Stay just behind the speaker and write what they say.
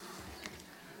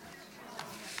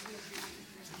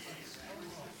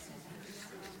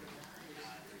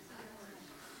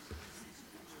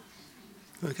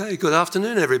Okay, good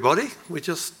afternoon everybody. We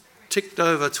just ticked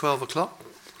over 12 o'clock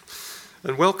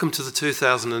and welcome to the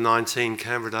 2019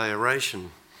 Canberra Day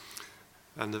Oration,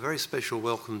 and a very special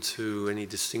welcome to any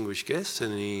distinguished guests,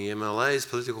 any MLAs,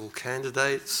 political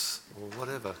candidates or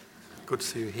whatever. Good to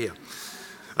see you here.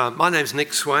 My name's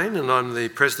Nick Swain and I'm the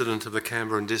President of the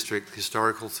Canberra and District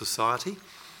Historical Society.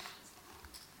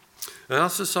 And our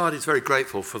society is very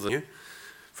grateful for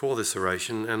this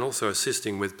oration and also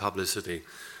assisting with publicity.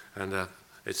 And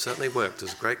it certainly worked.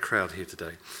 There's a great crowd here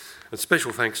today. And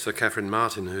special thanks to Catherine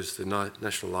Martin, who's the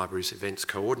National Library's Events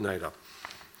Coordinator.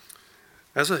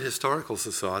 As a historical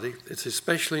society, it's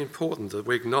especially important that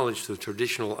we acknowledge the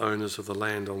traditional owners of the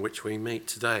land on which we meet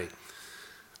today.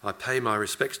 I pay my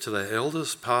respects to their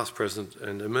elders, past, present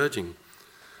and emerging.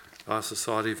 Our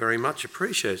society very much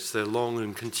appreciates their long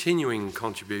and continuing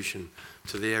contribution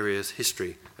to the area's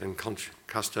history and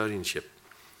custodianship.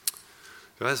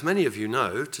 As many of you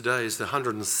know, today is the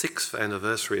 106th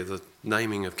anniversary of the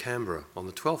naming of Canberra on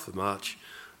the 12th of March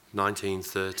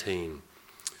 1913.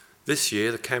 This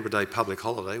year, the Canberra Day public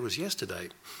holiday was yesterday,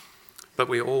 but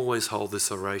we always hold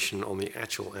this oration on the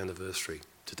actual anniversary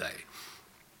today.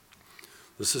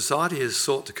 The Society has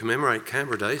sought to commemorate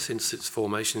Canberra Day since its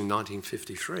formation in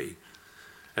 1953,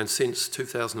 and since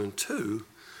 2002,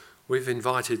 we've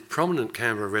invited prominent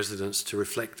Canberra residents to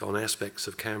reflect on aspects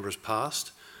of Canberra's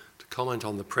past, to comment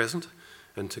on the present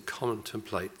and to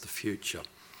contemplate the future.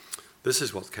 This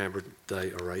is what Canberra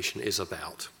Day Oration is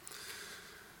about.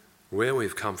 Where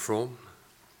we've come from,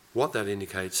 what that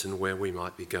indicates and where we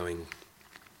might be going.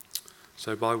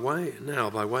 So by way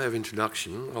of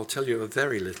introduction, I'll tell you a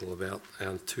very little about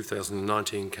our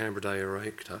 2019 Canberra Day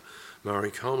orator, Marie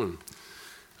Coleman.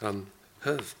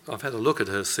 I've had a look at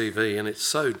her CV and it's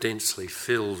so densely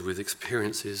filled with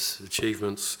experiences,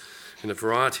 achievements, in a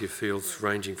variety of fields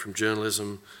ranging from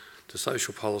journalism to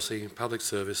social policy, public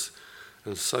service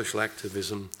and social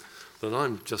activism that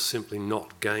I'm just simply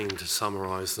not game to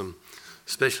summarise them,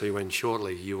 especially when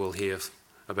shortly you will hear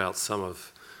about some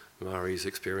of Marie's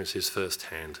experiences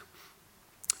firsthand.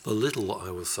 The little I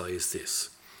will say is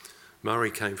this. Marie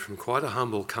came from quite a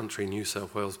humble country New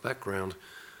South Wales background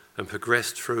and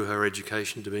progressed through her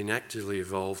education to being actively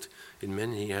involved in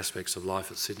many aspects of life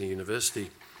at Sydney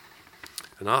University.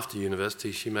 And after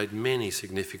university, she made many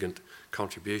significant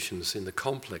contributions in the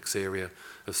complex area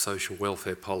of social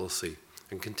welfare policy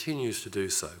and continues to do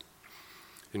so.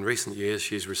 In recent years,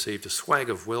 she's received a swag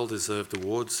of well-deserved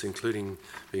awards, including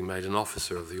being made an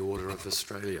Officer of the Order of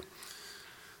Australia.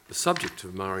 The subject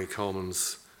of Marie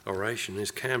Coleman's oration is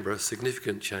Canberra,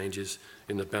 significant changes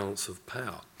in the balance of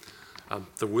power.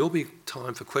 There will be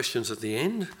time for questions at the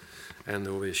end, and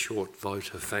there will be a short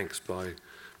vote of thanks by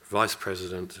Vice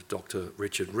President Dr.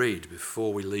 Richard Reid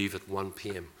before we leave at 1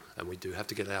 p.m, and we do have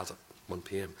to get out at 1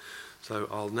 p.m. So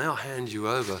I'll now hand you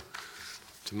over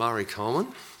to Marie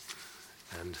Coleman,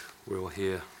 and we'll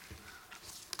hear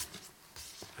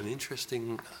an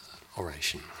interesting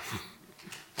oration.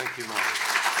 Thank you, Marie.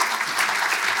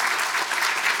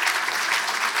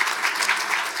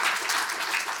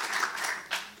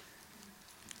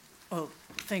 Well,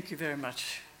 thank you very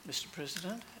much, Mr.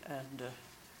 President, and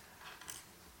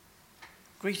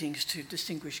greetings to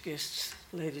distinguished guests,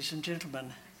 ladies and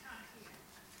gentlemen.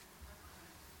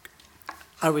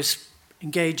 I was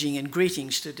engaging in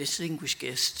greetings to distinguished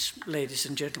guests, ladies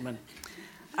and gentlemen,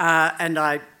 and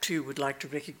I too would like to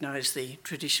recognise the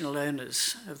traditional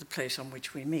owners of the place on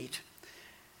which we meet.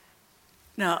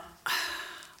 Now,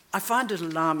 I find it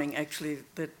alarming actually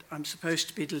that I'm supposed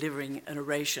to be delivering an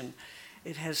oration.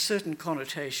 It has certain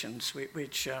connotations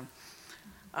which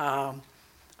are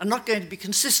not going to be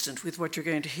consistent with what you're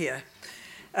going to hear.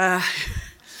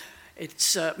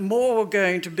 It's more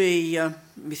going to be, let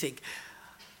me think,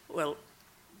 well,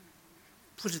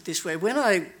 put it this way, when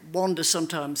I wander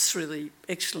sometimes through the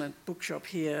excellent bookshop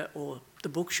here or the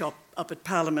bookshop up at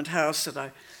Parliament House and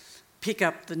I pick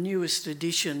up the newest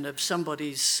edition of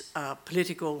somebody's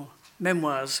political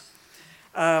memoirs,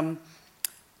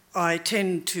 I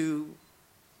tend to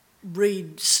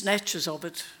read snatches of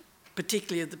it,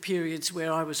 particularly at the periods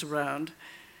where I was around,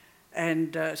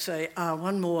 and say,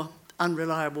 one more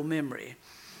unreliable memory.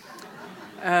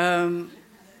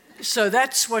 So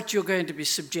that's what you're going to be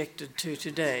subjected to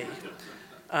today,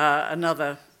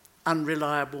 another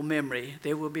unreliable memory.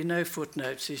 There will be no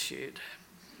footnotes issued.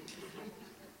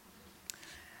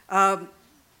 Now,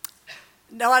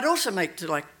 I'd also like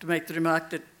to make the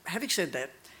remark that, having said that,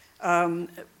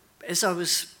 as I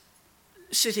was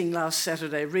sitting last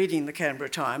Saturday reading the Canberra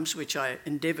Times, which I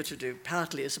endeavour to do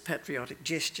partly as a patriotic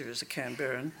gesture as a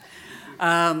Canberran,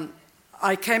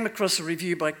 I came across a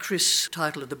review by Chris. The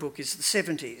title of the book is The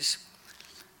 70s.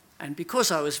 And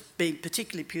because I was being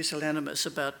particularly pusillanimous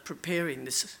about preparing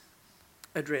this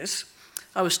address,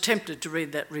 I was tempted to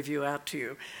read that review out to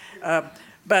you.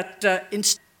 But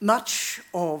much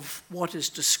of what is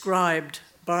described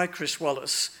by Chris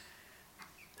Wallace,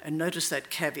 and notice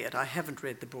that caveat, I haven't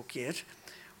read the book yet,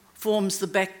 forms the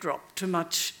backdrop to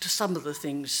some of the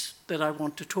things that I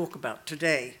want to talk about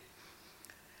today.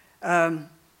 And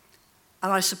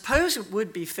I suppose it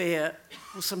would be fair,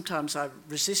 well, sometimes I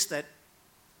resist that.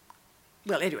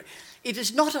 Well, anyway, it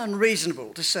is not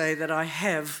unreasonable to say that I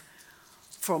have,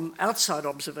 from outside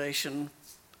observation,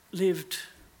 lived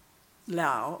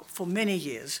now for many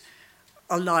years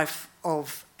a life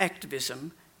of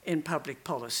activism in public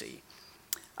policy.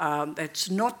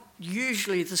 That's not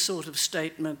usually the sort of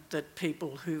statement that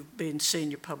people who've been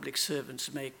senior public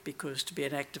servants make, because to be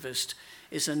an activist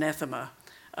is anathema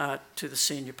to the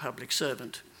senior public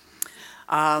servant.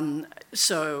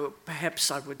 So perhaps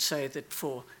I would say that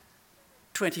for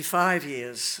 25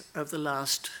 years of the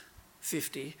last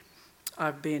 50,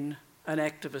 I've been an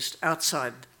activist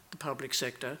outside the public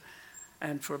sector,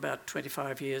 and for about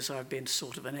 25 years I've been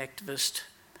sort of an activist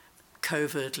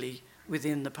covertly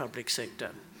within the public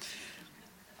sector.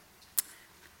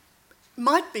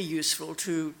 Might be useful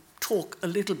to talk a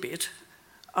little bit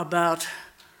about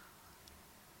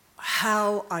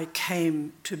how I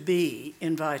came to be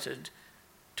invited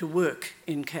to work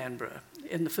in Canberra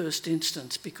in the first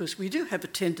instance, because we do have a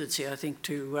tendency, I think,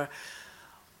 to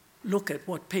look at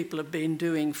what people have been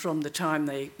doing from the time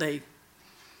they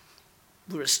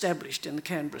were established in the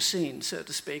Canberra scene, so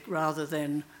to speak, rather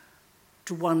than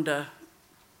to wonder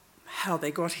how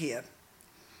they got here.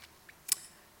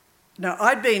 Now,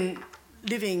 I'd been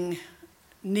living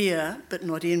near, but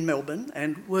not in Melbourne,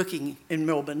 and working in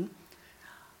Melbourne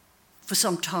for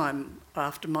some time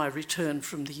after my return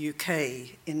from the UK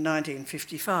in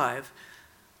 1955.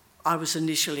 I was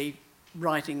initially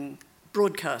writing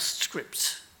broadcast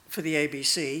scripts for the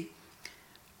ABC,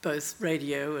 both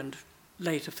radio and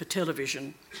later for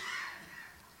television.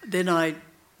 Then I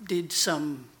did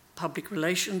some public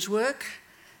relations work,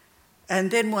 and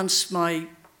then once my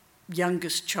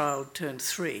youngest child turned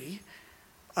 3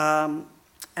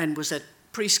 and was at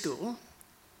preschool,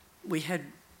 we had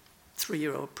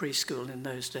 3-year-old preschool in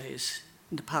those days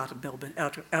in the part of Melbourne,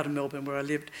 out of Melbourne where I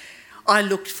lived, I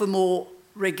looked for more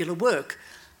regular work.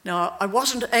 Now, I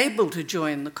wasn't able to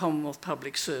join the Commonwealth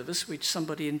Public Service, which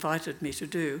somebody invited me to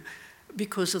do,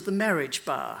 because of the marriage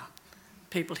bar.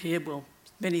 People here will,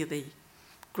 many of the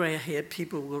grey-haired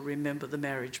people will remember the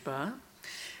marriage bar.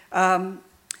 And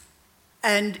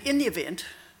in the event,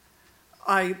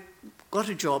 I got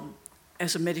a job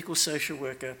as a medical social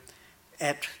worker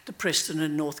at the Preston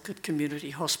and Northcote Community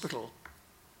Hospital.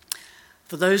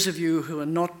 For those of you who are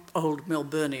not old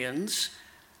Melburnians,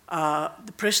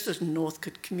 the Preston and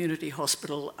Northcote Community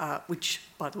Hospital, which,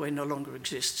 by the way, no longer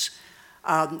exists,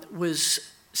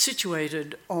 was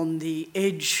situated on the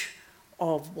edge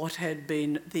of what had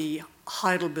been the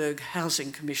Heidelberg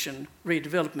Housing Commission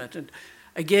redevelopment. And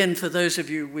again, for those of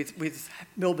you with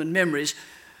Melbourne memories,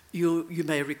 you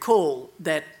may recall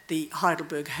that the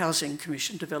Heidelberg Housing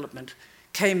Commission development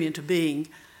came into being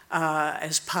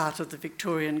as part of the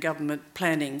Victorian government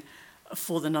planning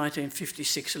for the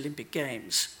 1956 Olympic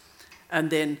Games. And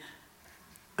then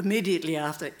immediately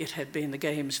after it had been the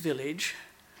Games Village,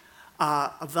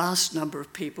 a vast number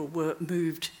of people were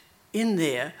moved in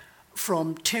there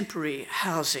from temporary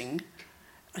housing.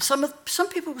 Some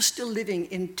people were still living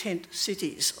in tent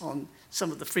cities on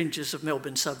some of the fringes of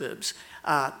Melbourne suburbs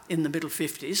in the middle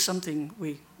 50s, something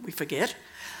we forget.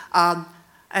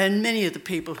 And many of the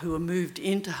people who were moved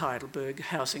into Heidelberg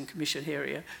Housing Commission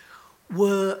area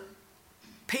were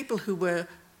people who were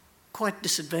quite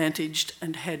disadvantaged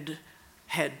and had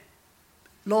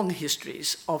long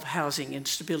histories of housing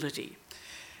instability.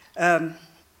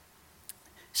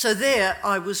 So there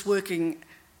I was working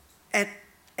at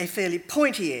a fairly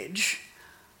pointy edge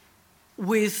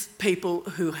with people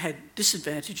who had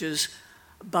disadvantages,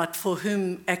 but for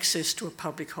whom access to a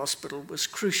public hospital was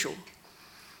crucial.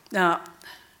 Now,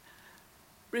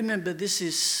 remember, this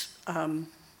is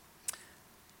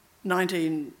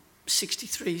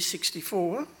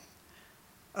 1963-64.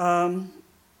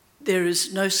 There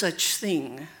is no such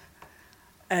thing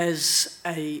as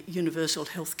a universal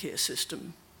healthcare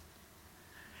system.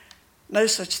 No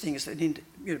such thing as a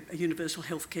universal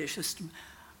healthcare system.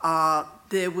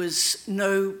 There was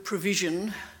no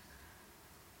provision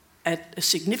at a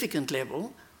significant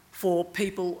level for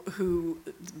people the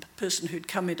person who'd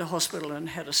come into hospital and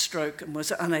had a stroke and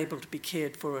was unable to be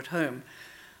cared for at home.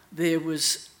 There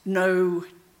was no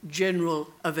general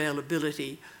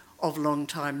availability of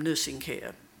long-time nursing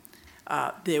care.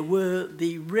 there were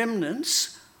the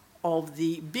remnants of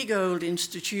the big old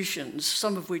institutions,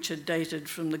 some of which are dated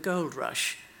from the gold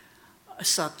rush,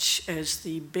 such as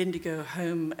the Bendigo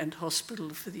Home and Hospital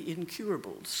for the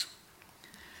Incurables.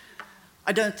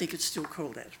 I don't think it's still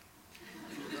called that.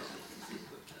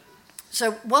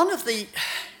 So one of the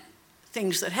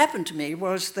things that happened to me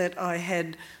was that I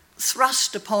had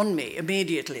thrust upon me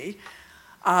immediately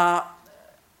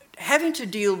having to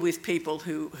deal with people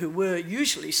who were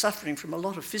usually suffering from a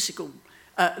lot of financial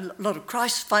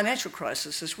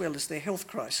crisis as well as their health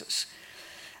crisis.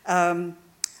 And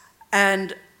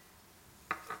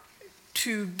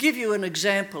to give you an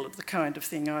example of the kind of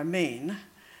thing I mean,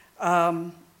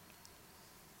 I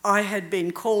had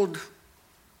been called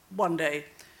one day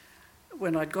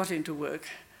when I'd got into work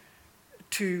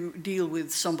to deal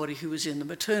with somebody who was in the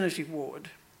maternity ward.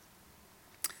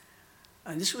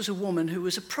 And this was a woman who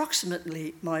was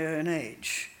approximately my own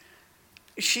age.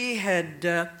 She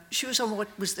was on what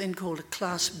was then called a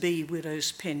Class B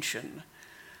widow's pension.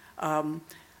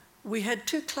 We had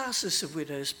two classes of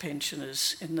widow's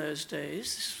pensioners in those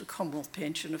days. This was a Commonwealth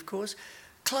pension, of course.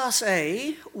 Class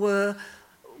A were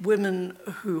women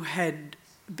who had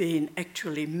been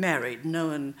actually married,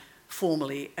 known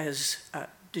formally as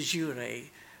de jure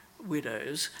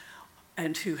widows,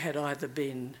 and who had either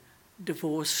been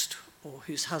divorced or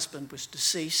whose husband was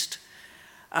deceased.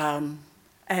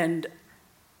 And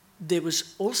there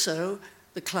was also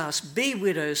the Class B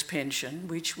widow's pension,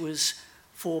 which was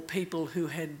for people who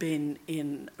had been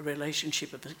in a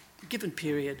relationship of a given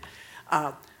period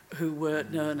who were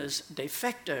known as de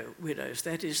facto widows.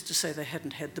 That is to say, they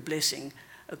hadn't had the blessing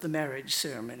of the marriage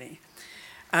ceremony.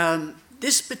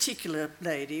 This particular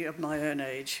lady of my own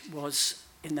age was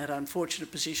in that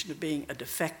unfortunate position of being a de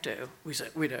facto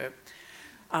widow.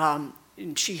 And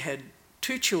she had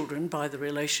two children by the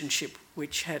relationship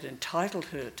which had entitled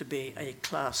her to be a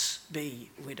Class B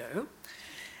widow.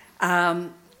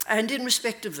 And in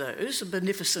respect of those, a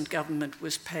beneficent government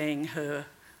was paying her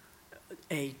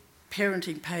a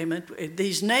parenting payment.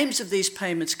 These names of these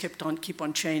payments keep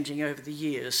on changing over the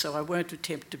years, so I won't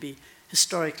attempt to be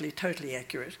historically totally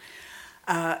accurate.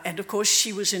 And of course,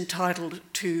 she was entitled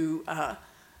to,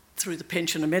 through the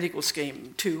pensioner medical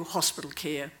scheme, to hospital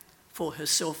care for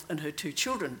herself and her two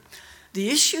children. The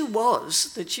issue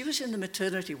was that she was in the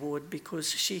maternity ward because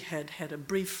she had had a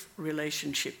brief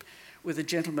relationship with a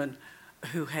gentleman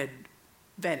who had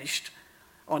vanished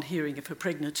on hearing of her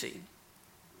pregnancy.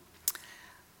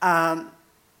 Now,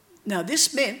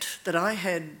 this meant that I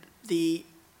had the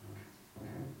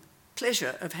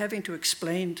pleasure of having to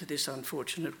explain to this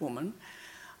unfortunate woman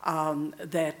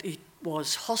that it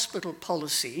was hospital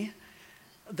policy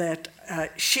that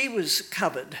she was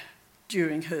covered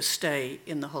during her stay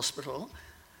in the hospital,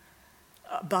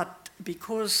 but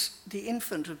because the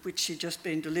infant of which she'd just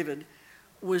been delivered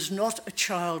was not a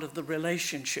child of the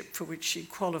relationship for which she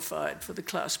qualified for the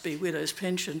Class B widow's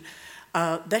pension,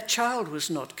 that child was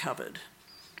not covered.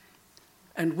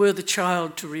 And were the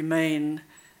child to remain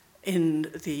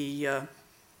in the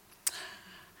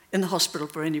hospital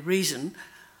for any reason,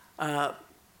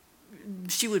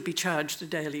 she would be charged a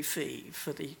daily fee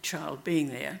for the child being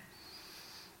there.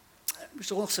 It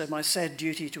was also my sad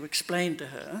duty to explain to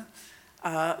her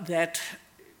that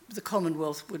the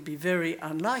Commonwealth would be very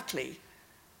unlikely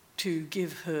to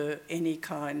give her any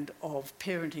kind of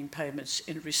parenting payments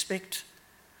in respect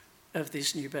of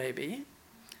this new baby,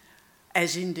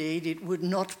 as indeed it would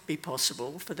not be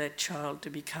possible for that child to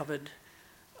be covered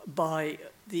by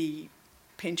the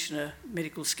pensioner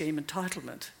medical scheme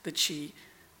entitlement that she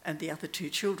and the other two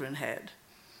children had,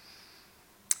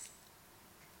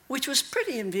 which was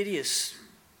pretty invidious.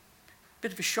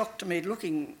 Bit of a shock to me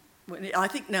I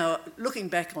think now, looking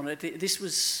back on it, this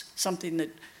was something that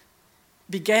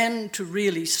began to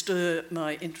really stir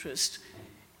my interest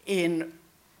in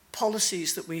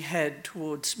policies that we had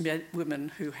towards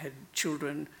women who had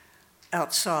children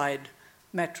outside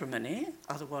matrimony,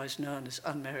 otherwise known as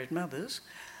unmarried mothers,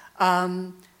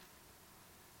 and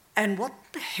what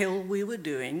the hell we were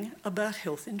doing about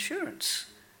health insurance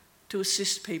to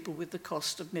assist people with the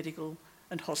cost of medical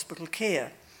and hospital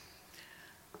care.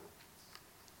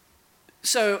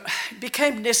 So it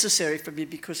became necessary for me,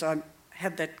 because I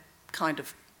had that kind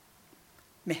of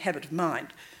habit of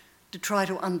mind, to try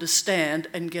to understand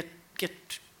and get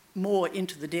more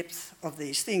into the depth of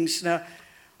these things. Now,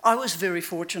 I was very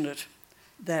fortunate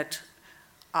that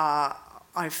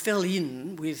I fell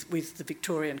in with the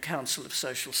Victorian Council of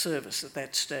Social Service at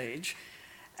that stage,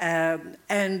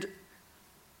 and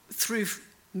through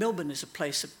Melbourne as a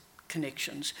place of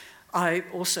connections, I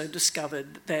also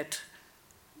discovered that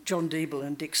John Deeble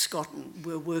and Dick Scotton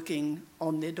were working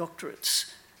on their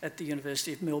doctorates at the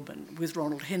University of Melbourne with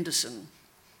Ronald Henderson.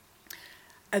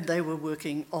 And they were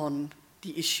working on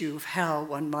the issue of how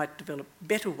one might develop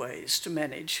better ways to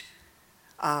manage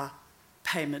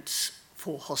payments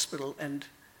for hospital and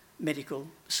medical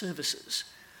services.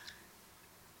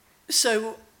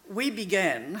 So we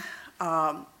began,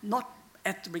 not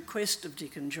at the request of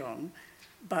Dick and John,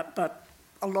 but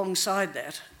alongside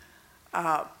that,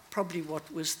 probably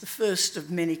what was the first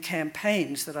of many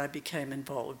campaigns that I became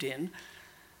involved in,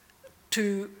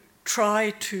 to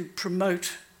try to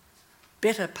promote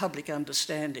better public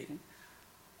understanding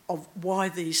of why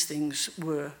these things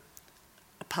were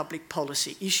a public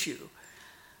policy issue.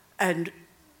 And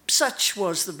such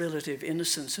was the relative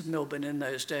innocence of Melbourne in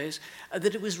those days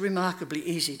that it was remarkably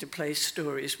easy to place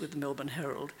stories with the Melbourne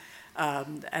Herald.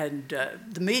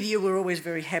 The media were always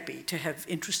very happy to have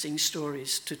interesting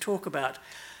stories to talk about.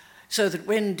 So that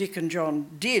when Dick and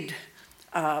John did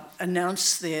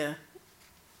announce their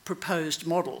proposed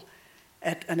model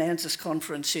at an ANZUS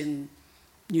conference in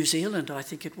New Zealand, I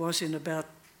think it was in about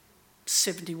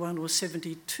 71 or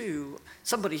 72.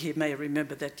 Somebody here may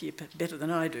remember that year better than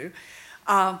I do.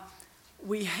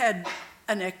 We had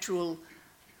an actual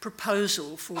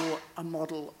proposal for a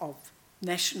model of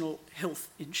national health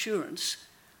insurance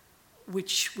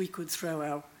which we could throw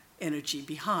our energy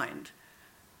behind.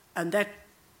 And that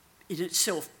in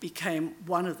itself became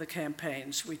one of the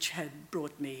campaigns which had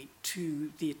brought me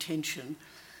to the attention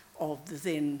of the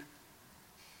then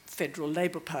Federal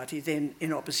Labor Party, then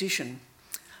in opposition.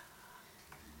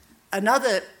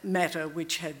 Another matter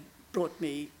which had brought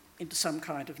me into some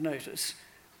kind of notice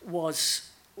was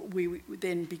we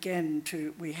then began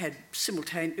to, we had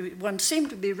one seemed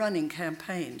to be running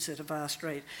campaigns at a vast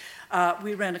rate.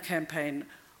 We ran a campaign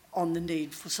on the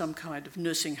need for some kind of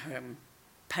nursing home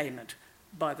payment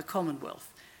by the Commonwealth,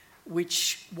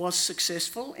 which was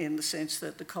successful in the sense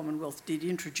that the Commonwealth did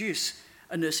introduce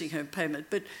a nursing home payment.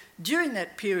 But during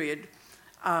that period,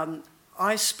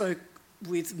 I spoke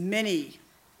with many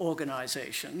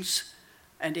organisations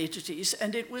and entities,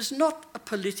 and it was not a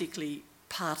politically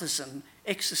partisan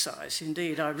exercise.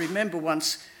 Indeed, I remember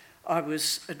once I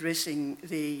was addressing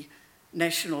the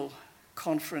national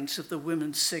conference of the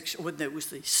women's section, or there was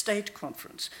the state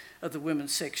conference of the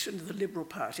women's section of the Liberal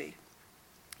Party.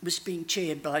 It was being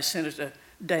chaired by Senator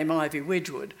Dame Ivy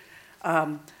Wedgwood,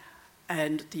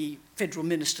 and the Federal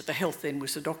Minister for Health then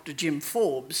was the Dr. Jim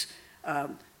Forbes,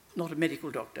 not a medical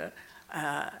doctor,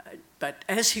 but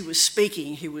as he was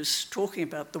speaking, he was talking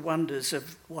about the wonders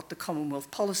of what the Commonwealth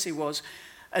policy was,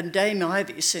 and Dame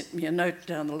Ivy sent me a note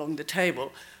down along the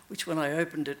table, which when I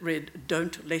opened it read,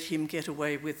 "Don't let him get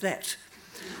away with that."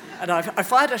 And I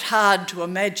find it hard to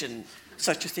imagine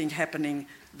such a thing happening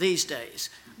these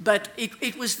days. But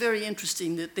it was very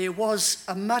interesting that there was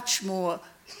a much more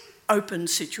open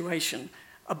situation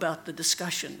about the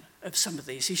discussion of some of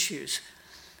these issues.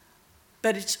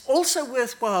 But it's also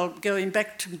worthwhile going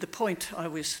back to the point I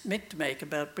was meant to make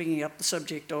about bringing up the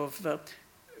subject of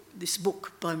this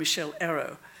book by Michelle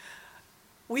Arrow.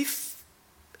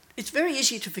 It's very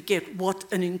easy to forget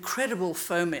what an incredible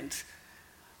foment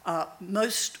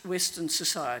most Western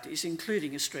societies,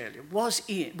 including Australia,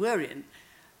 were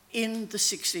in the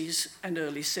 60s and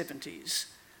early 70s.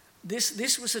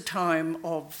 This was a time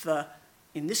of,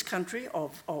 in this country,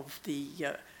 of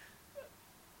the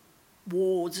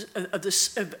wars,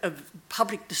 of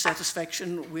public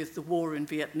dissatisfaction with the war in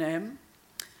Vietnam,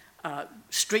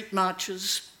 street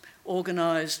marches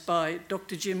organised by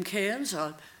Dr. Jim Cairns.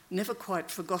 I've never quite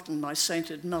forgotten my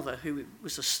sainted mother, who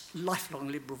was a lifelong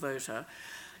Liberal voter,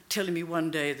 telling me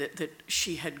one day that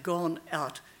she had gone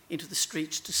out into the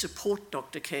streets to support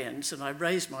Dr. Cairns, and I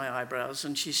raised my eyebrows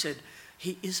and she said,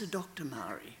 "He is a doctor,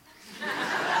 Marie."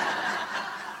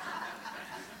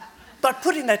 But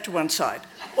putting that to one side,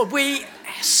 we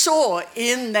saw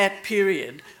in that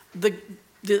period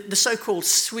the so-called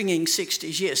swinging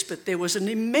 60s, yes, but there was an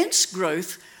immense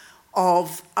growth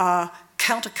of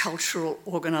countercultural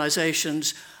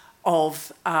organisations,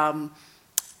 of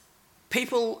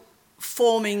people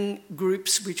forming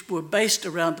groups which were based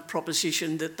around the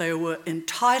proposition that they were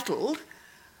entitled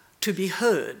to be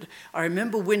heard. I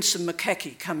remember Winsome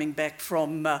McCaughey coming back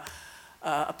from a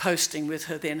posting with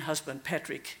her then husband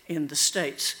Patrick in the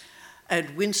States,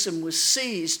 and Winsome was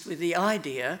seized with the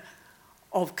idea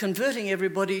of converting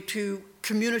everybody to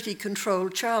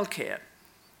community-controlled childcare.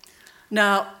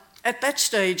 Now, at that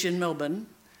stage in Melbourne,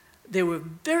 there were a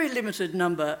very limited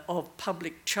number of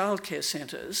public childcare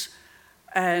centres,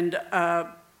 and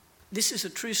this is a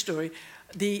true story.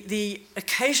 The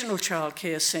occasional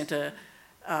childcare centre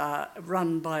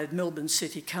run by Melbourne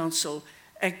City Council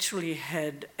actually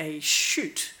had a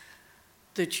chute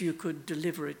that you could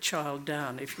deliver a child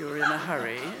down if you were in a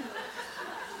hurry.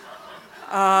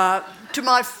 To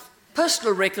my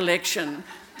personal recollection,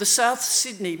 the South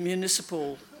Sydney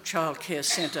Municipal Childcare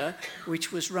Centre,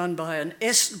 which was run by an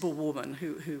estimable woman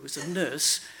who was a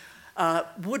nurse,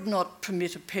 would not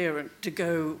permit a parent to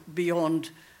go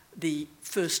beyond the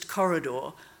first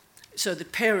corridor, so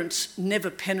that parents never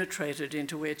penetrated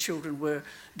into where children were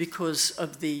because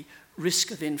of the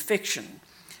risk of infection.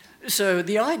 So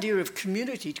the idea of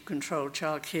community-controlled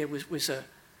childcare was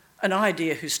an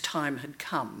idea whose time had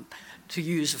come, to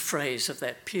use a phrase of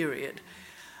that period.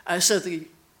 So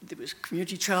there was a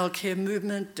community childcare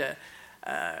movement.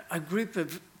 A group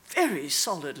of very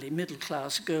solidly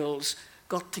middle-class girls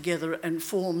got together and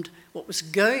formed what was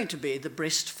going to be the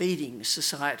Breastfeeding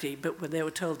Society, but when they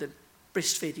were told that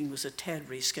breastfeeding was a tad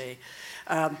risque,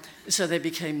 so they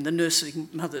became the Nursing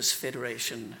Mothers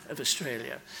Federation of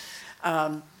Australia.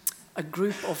 A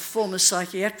group of former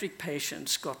psychiatric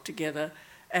patients got together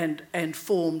and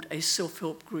formed a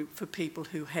self-help group for people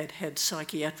who had had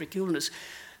psychiatric illness.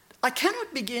 I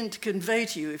cannot begin to convey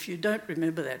to you, if you don't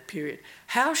remember that period,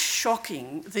 how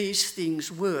shocking these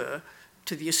things were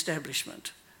to the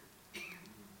establishment,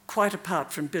 quite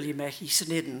apart from Billy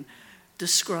Mackey-Sneddon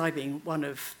describing one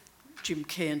of Jim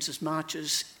Cairns'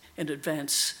 marches in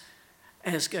advance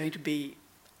as going to be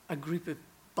a group of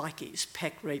bikies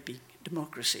pack-raping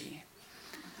democracy.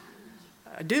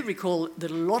 I do recall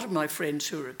that a lot of my friends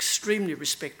who are extremely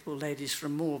respectable ladies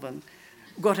from Malvern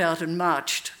got out and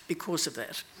marched because of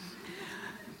that.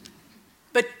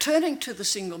 But turning to the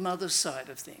single mother side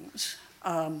of things,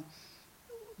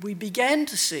 we began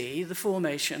to see the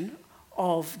formation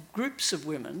of groups of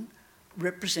women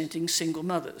representing single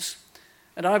mothers.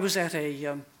 And I was at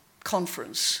a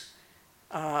conference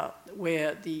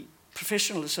where the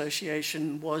Professional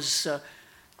Association was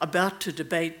about to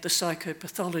debate the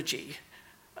psychopathology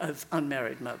of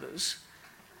unmarried mothers,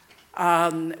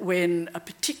 when a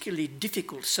particularly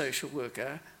difficult social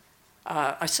worker,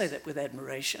 I say that with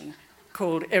admiration,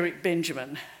 called Eric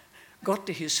Benjamin, got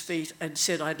to his feet and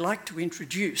said, "I'd like to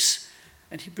introduce,"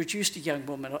 and he produced a young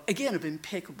woman, again of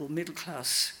impeccable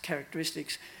middle-class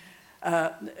characteristics,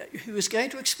 who was going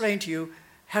to explain to you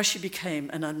how she became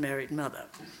an unmarried mother,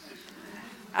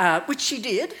 which she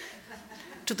did,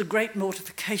 to the great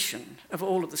mortification of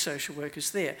all of the social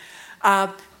workers there.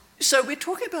 So we're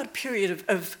talking about a period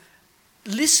of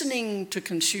listening to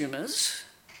consumers,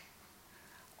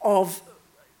 of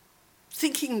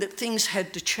thinking that things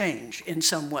had to change in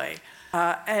some way.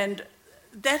 And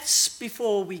that's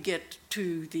before we get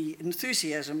to the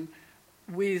enthusiasm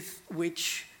with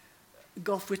which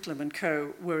Gough Whitlam and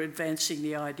co. were advancing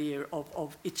the idea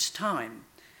of its time.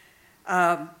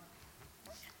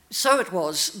 So it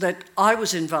was that I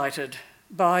was invited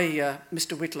by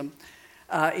Mr. Whitlam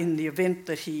in the event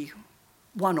that he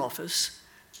won office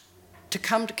to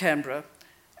come to Canberra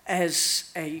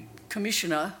as a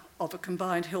commissioner of a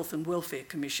combined health and welfare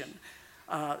commission.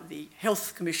 The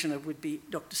health commissioner would be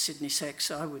Dr. Sidney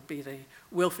Sachs, I would be the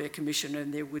welfare commissioner,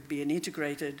 and there would be an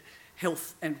integrated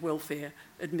health and welfare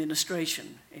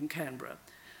administration in Canberra.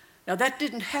 Now that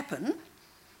didn't happen.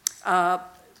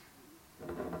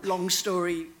 Long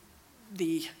story,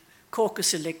 the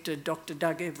caucus elected Dr.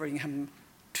 Doug Everingham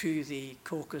to the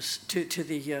caucus, to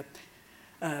the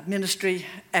ministry,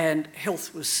 and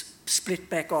health was split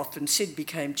back off, and Sid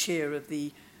became chair of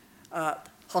the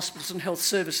Hospitals and Health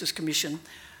Services Commission.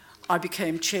 I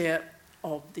became chair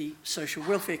of the Social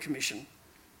Welfare Commission.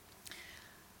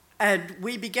 And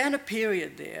we began a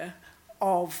period there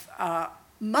of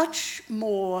much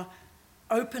more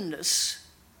openness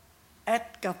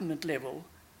at government level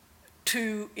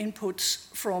to inputs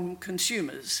from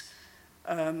consumers.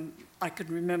 I can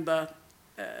remember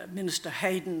Minister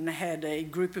Hayden had a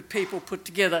group of people put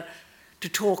together to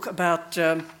talk about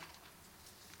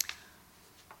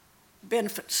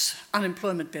benefits,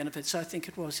 unemployment benefits, I think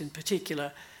it was in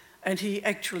particular, and he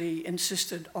actually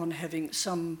insisted on having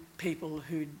some people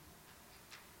who'd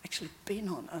actually been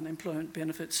on unemployment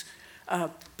benefits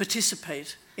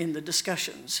participate in the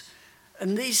discussions.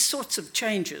 And these sorts of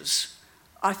changes,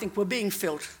 I think, were being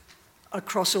felt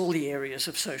across all the areas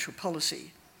of social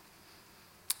policy.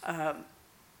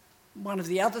 One of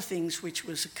the other things which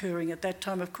was occurring at that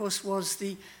time, of course, was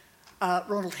the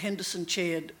Ronald Henderson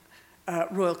chaired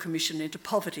Royal Commission into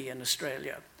Poverty in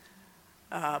Australia.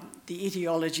 The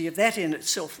etiology of that in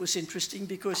itself was interesting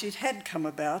because it had come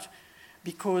about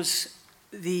because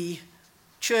the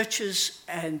churches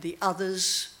and the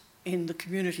others in the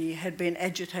community had been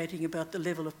agitating about the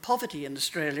level of poverty in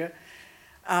Australia,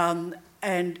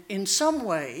 and in some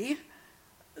way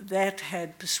that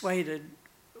had persuaded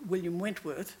William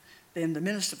Wentworth, then the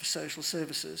Minister for Social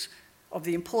Services, of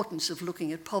the importance of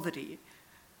looking at poverty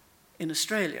in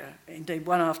Australia. Indeed,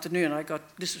 one afternoon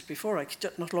this was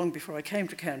not long before I came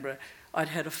to Canberra, I'd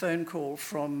had a phone call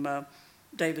from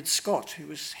David Scott, who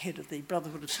was head of the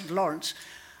Brotherhood of St Lawrence,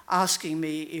 asking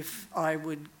me if I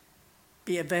would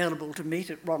be available to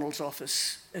meet at Ronald's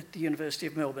office at the University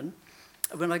of Melbourne.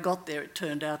 When I got there, it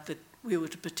turned out that we were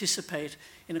to participate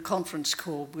in a conference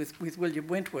call with William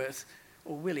Wentworth,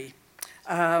 or Willie.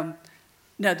 Now,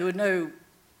 there were no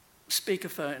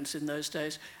speakerphones in those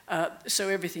days, so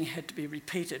everything had to be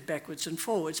repeated backwards and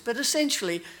forwards. But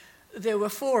essentially, there were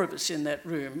 4 of us in that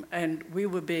room, and we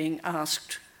were being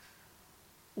asked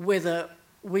whether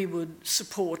we would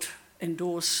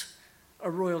endorse a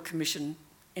Royal Commission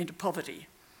into poverty.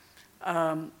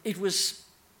 It was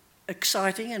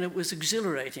exciting and it was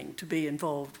exhilarating to be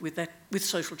involved with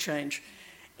social change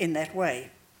in that way.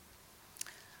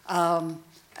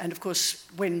 And of course,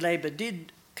 when Labor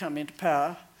did come into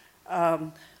power,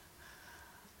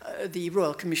 the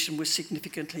Royal Commission was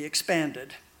significantly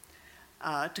expanded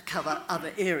to cover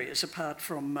other areas apart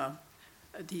from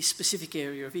the specific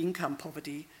area of income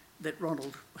poverty that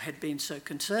Ronald had been so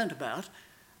concerned about,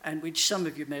 and which some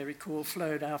of you may recall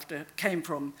came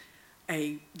from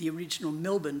the original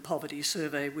Melbourne Poverty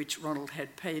Survey, which Ronald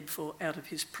had paid for out of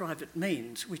his private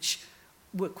means, which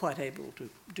were quite able to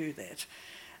do that.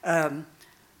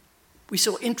 We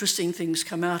saw interesting things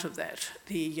come out of that.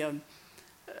 The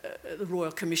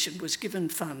Royal Commission was given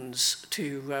funds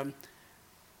to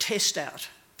test out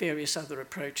various other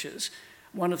approaches.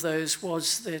 One of those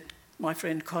was that my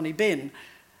friend Connie Benn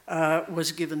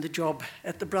was given the job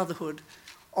at the Brotherhood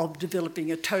of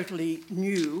developing a totally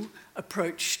new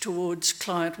approach towards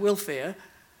client welfare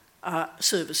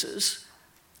services,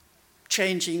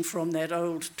 changing from that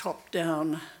old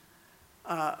top-down,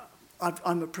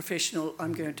 I'm a professional,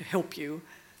 I'm going to help you,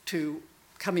 to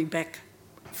coming back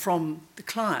from the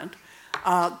client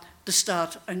to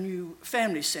start a new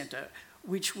family centre,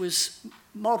 which was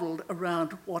modelled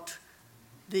around what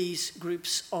these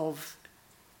groups of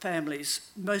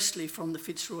families, mostly from the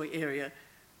Fitzroy area,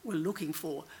 were looking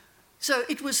for. So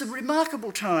it was a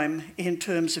remarkable time in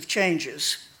terms of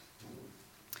changes.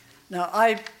 Now,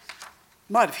 I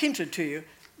might have hinted to you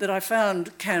that I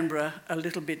found Canberra a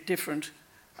little bit different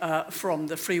from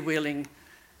the freewheeling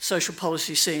social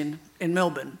policy scene in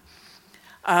Melbourne.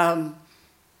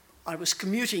 I was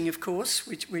commuting, of course,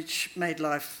 which made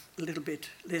life a little bit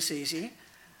less easy.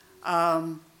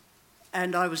 And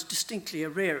I was distinctly a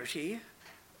rarity,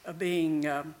 being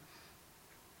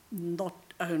not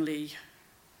only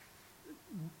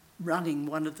running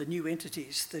one of the new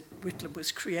entities that Whitlam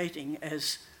was creating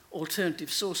as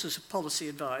alternative sources of policy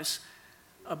advice,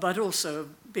 but also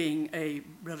being a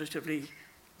relatively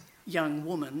young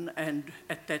woman, and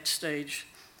at that stage,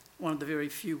 one of the very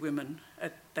few women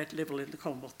at that level in the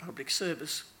Commonwealth Public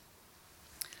Service.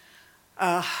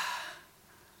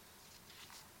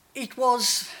 It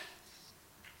was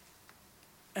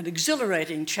an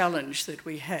exhilarating challenge that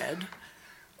we had,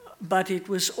 but it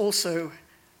was also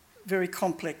very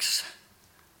complex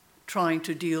trying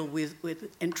to deal with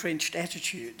entrenched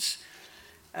attitudes.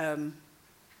 I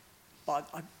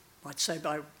might say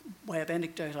by way of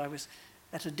anecdote, I was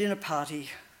at a dinner party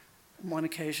on one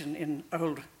occasion in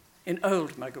old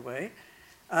Mugaway,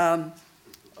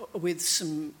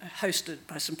 hosted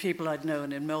by some people I'd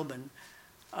known in Melbourne.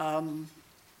 And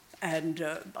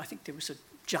I think there was a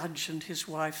judge and his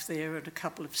wife there and a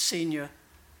couple of senior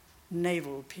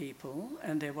naval people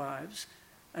and their wives.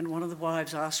 And one of the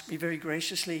wives asked me very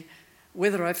graciously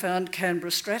whether I found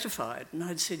Canberra stratified. And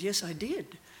I'd said, yes, I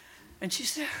did. And she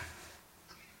said,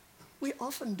 we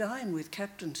often dine with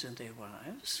captains and their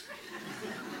wives.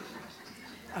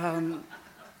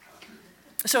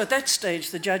 So at that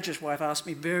stage, the judge's wife asked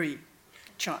me very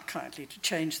kindly to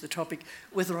change the topic,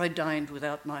 whether I dined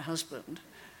without my husband.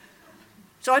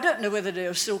 So I don't know whether there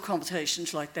are still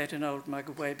conversations like that in Old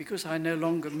Mugaway, because I no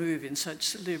longer move in such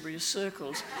salubrious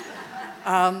circles.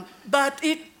 But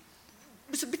it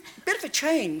was a bit of a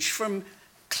change from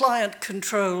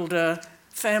client-controlled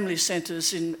family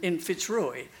centres in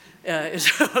Fitzroy,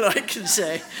 is all I can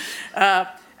say.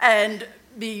 And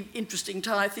the interesting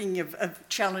thing of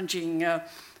challenging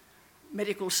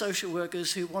medical social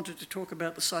workers who wanted to talk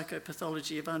about the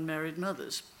psychopathology of unmarried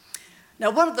mothers. Now,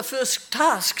 one of the first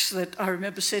tasks that I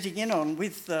remember setting in on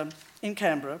in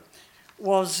Canberra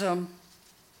was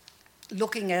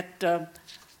looking at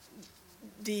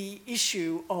the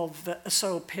issue of a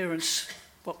sole parent's,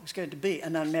 what was going to be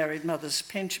an unmarried mother's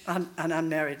pension, an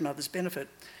unmarried mother's benefit.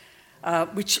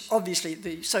 which obviously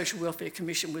the Social Welfare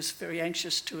Commission was very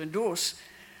anxious to endorse.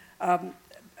 And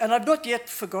I've not yet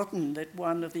forgotten that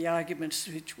one of the arguments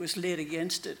which was led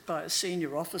against it by a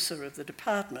senior officer of the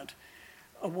department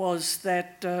was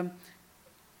that,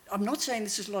 I'm not saying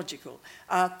this is logical,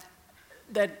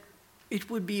 that it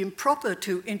would be improper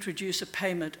to introduce a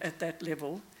payment at that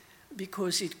level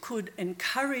because it could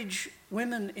encourage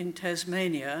women in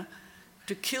Tasmania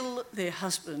to kill their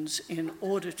husbands in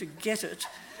order to get it,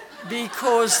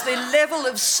 because the level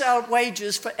of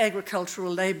wages for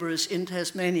agricultural labourers in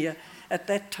Tasmania at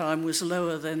that time was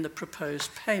lower than the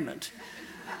proposed payment.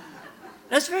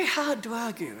 That's very hard to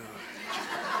argue.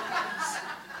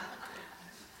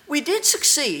 We did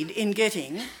succeed in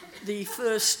getting the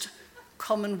first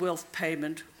Commonwealth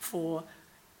payment for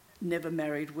never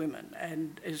married women,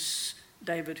 and as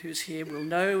David, who's here, will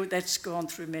know, that's gone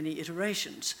through many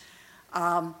iterations.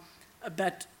 And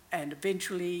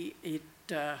eventually it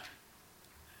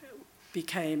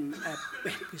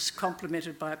was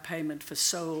complemented by a payment for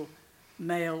sole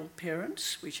male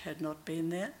parents, which had not been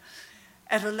there.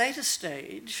 At a later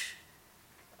stage,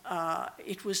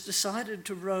 it was decided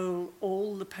to roll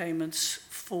all the payments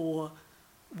for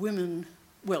women,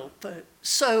 well, for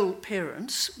sole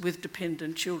parents with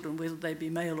dependent children, whether they be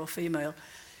male or female,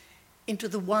 into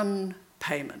the one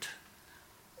payment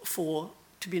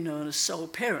to be known as sole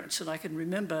parents. And I can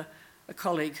remember a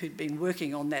colleague who'd been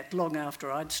working on that long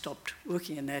after I'd stopped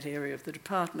working in that area of the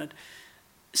department,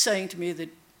 saying to me that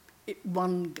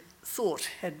one thought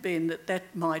had been that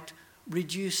that might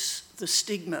reduce the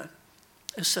stigma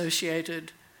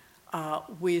associated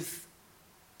with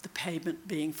the payment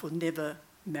being for never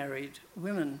married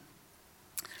women.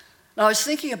 Now, I was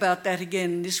thinking about that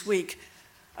again this week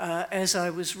as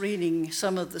I was reading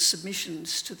some of the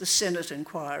submissions to the Senate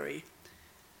inquiry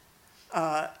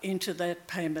into that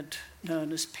payment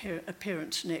known as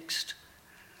Parents Next,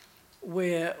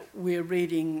 where we're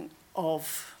reading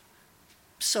of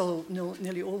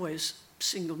nearly always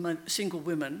single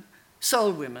women,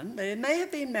 sole women. They may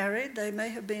have been married, they may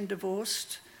have been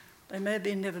divorced, they may have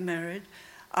been never married,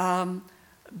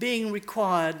 being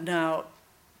required now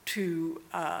to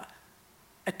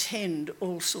attend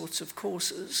all sorts of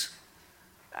courses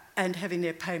and having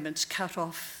their payments cut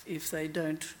off if they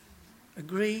don't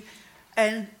agree.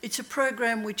 And it's a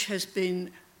program which has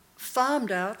been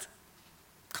farmed out,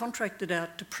 contracted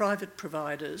out to private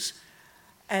providers,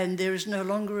 and there is no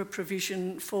longer a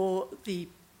provision for the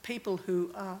people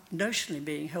who are notionally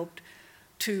being helped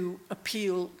to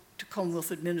appeal to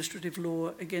Commonwealth administrative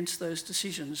law against those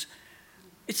decisions.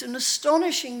 It's an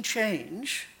astonishing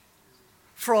change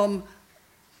from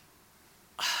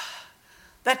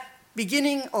that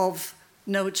beginning of,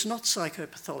 no, it's not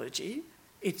psychopathology,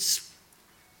 it's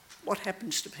what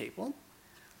happens to people,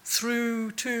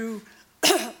 through to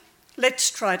let's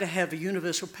try to have a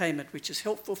universal payment which is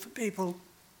helpful for people,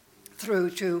 through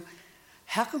to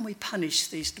how can we punish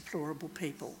these deplorable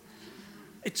people?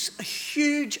 It's a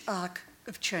huge arc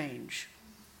of change.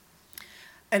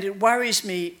 And it worries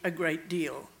me a great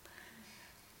deal.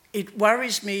 It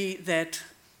worries me that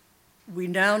we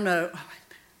now know,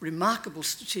 remarkable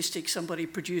statistics somebody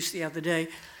produced the other day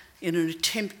in an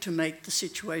attempt to make the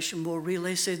situation more real.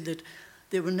 They said that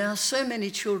there were now so many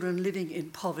children living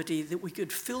in poverty that we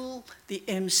could fill the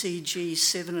MCG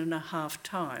 7.5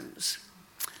 times.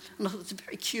 And I thought it's a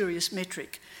very curious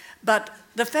metric. But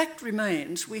the fact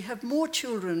remains, we have more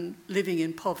children living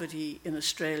in poverty in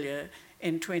Australia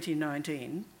in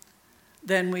 2019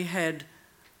 than we had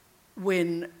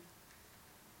when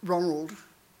Ronald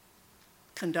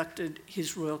conducted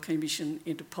his Royal Commission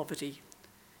into Poverty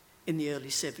in the early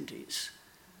 70s.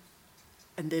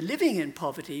 And they're living in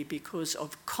poverty because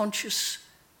of conscious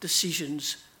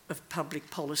decisions of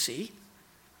public policy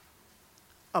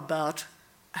about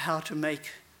how to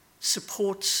make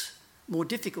supports more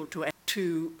difficult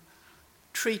to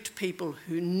treat people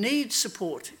who need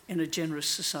support in a generous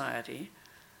society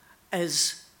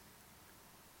as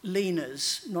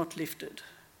leaners, not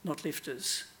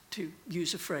lifters, to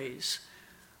use a phrase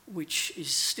which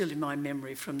is still in my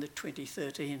memory from the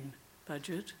 2013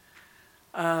 budget.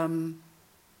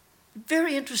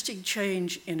 Very interesting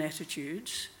change in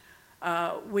attitudes.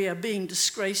 We are being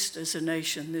disgraced as a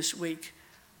nation this week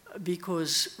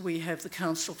because we have the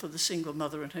Council for the Single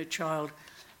Mother and Her Child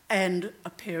and a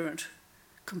parent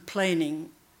complaining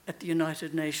at the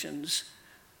United Nations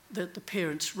that the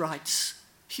parents' rights,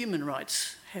 human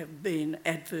rights, have been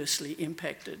adversely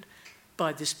impacted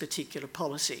by this particular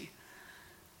policy.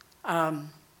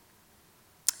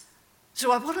 So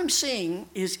what I'm seeing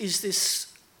is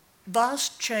this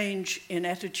vast change in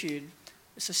attitude,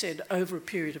 as I said, over a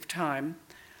period of time,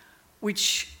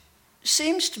 which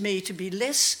seems to me to be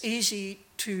less easy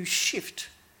to shift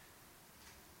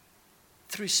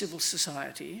through civil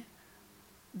society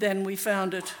than we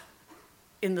found it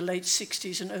in the late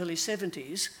 60s and early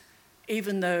 70s,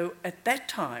 even though at that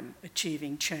time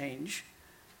achieving change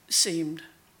seemed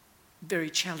very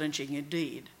challenging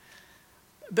indeed.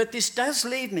 But this does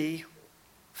leave me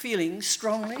feeling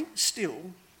strongly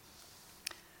still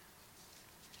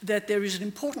that there is an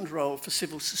important role for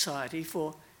civil society,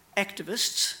 for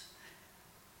activists,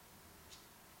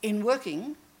 in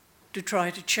working to try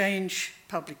to change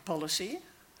public policy,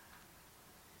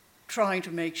 trying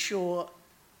to make sure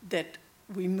that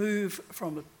we move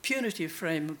from a punitive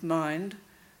frame of mind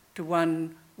to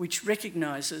one which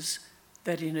recognises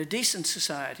that in a decent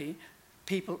society,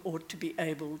 people ought to be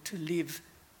able to live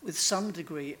with some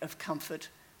degree of comfort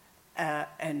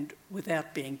and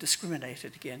without being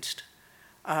discriminated against.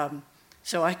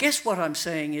 So I guess what I'm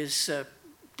saying is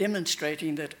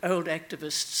demonstrating that old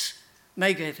activists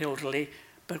may get elderly,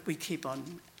 but we keep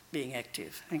on being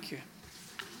active. Thank you.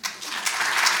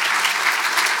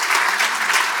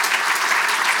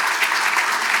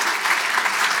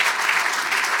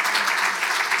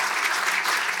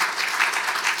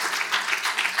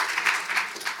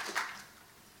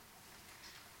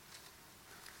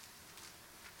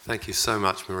 Thank you so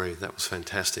much, Marie. That was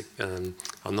fantastic. I'm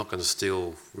not going to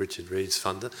steal Richard Reed's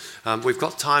thunder. We've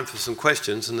got time for some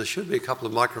questions, and there should be a couple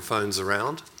of microphones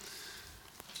around.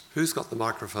 Who's got the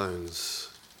microphones?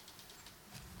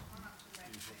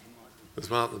 There's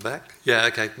one at the back? Yeah,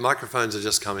 okay. Microphones are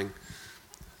just coming.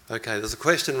 Okay, there's a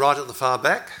question right at the far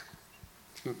back.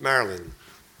 Marilyn.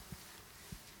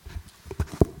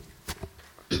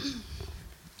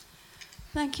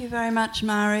 Thank you very much,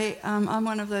 Mari. I'm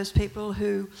one of those people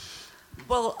who,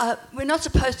 well, we're not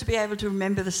supposed to be able to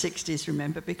remember the 60s,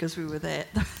 remember, because we were there.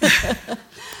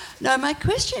 No, my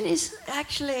question is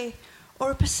actually,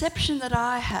 or a perception that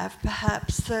I have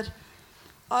perhaps, that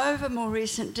over more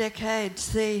recent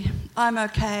decades, the I'm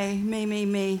okay,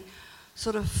 me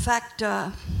sort of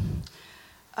factor,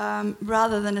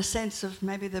 rather than a sense of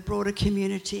maybe the broader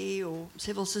community or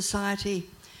civil society,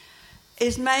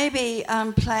 is maybe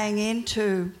playing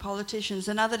into politicians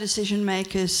and other decision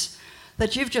makers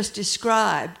that you've just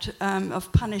described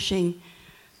of punishing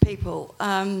people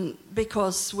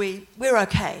because we're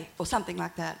okay or something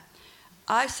like that.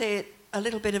 I see it a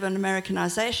little bit of an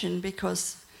Americanization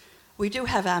because we do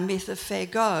have our myth of fair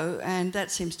go, and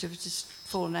that seems to have just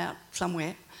fallen out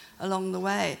somewhere along the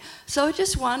way. So I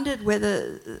just wondered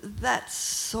whether that's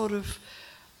sort of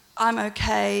I'm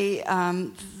okay,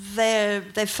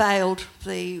 they failed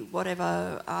the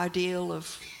whatever ideal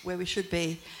of where we should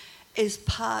be, is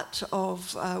part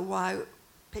of why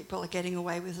people are getting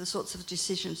away with the sorts of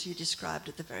decisions you described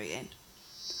at the very end.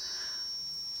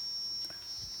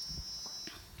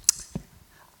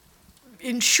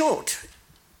 In short,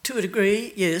 to a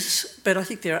degree, yes, but I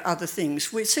think there are other things.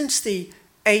 Since the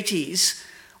 80s,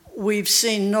 we've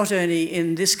seen not only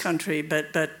in this country,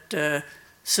 but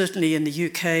certainly in the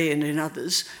UK and in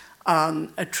others,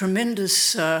 a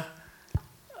tremendous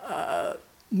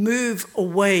move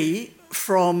away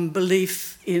from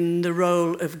belief in the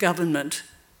role of government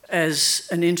as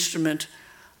an instrument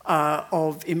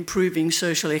of improving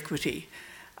social equity,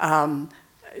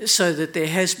 so that there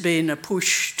has been a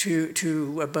push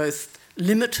to both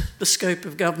limit the scope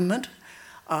of government,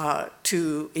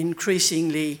 to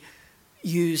increasingly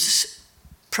use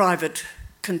private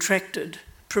contracted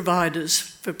providers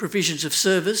for provisions of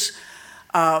service,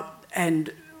 and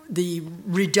the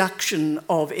reduction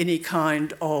of any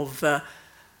kind of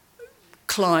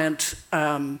client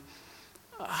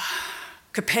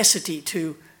capacity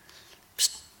to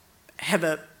have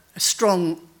a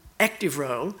strong active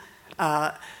role.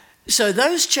 So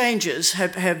those changes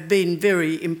have been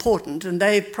very important, and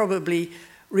they've probably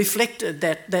reflected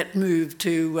that move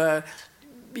to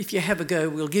if you have a go,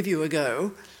 we'll give you a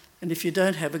go, and if you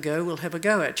don't have a go, we'll have a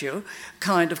go at you,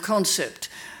 kind of concept,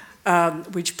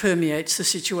 which permeates the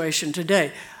situation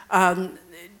today.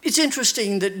 It's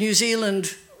interesting that New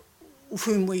Zealand,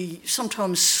 whom we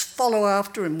sometimes follow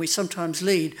after and we sometimes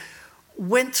lead,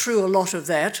 went through a lot of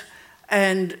that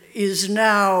and is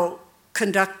now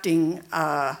conducting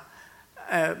a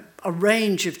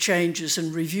range of changes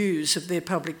and reviews of their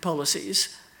public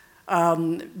policies,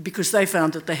 because they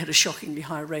found that they had a shockingly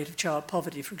high rate of child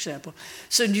poverty, for example.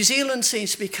 So New Zealand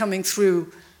seems to be coming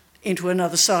through into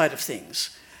another side of things.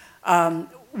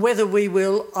 Whether we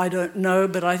will, I don't know,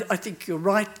 but I think you're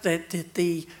right that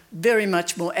the very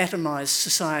much more atomised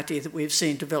society that we've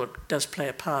seen develop does play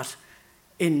a part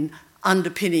in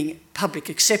underpinning public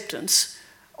acceptance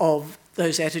of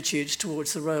those attitudes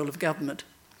towards the role of government.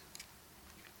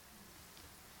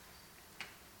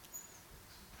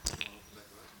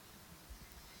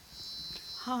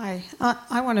 Hi,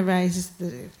 I want to raise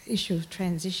the issue of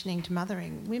transitioning to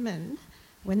mothering. Women,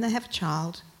 when they have a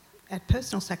child, at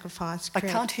personal sacrifice... I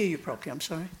can't hear you properly, I'm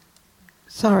sorry.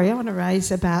 Sorry, I want to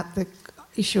raise about the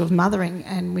issue of mothering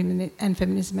and women and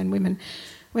feminism and women.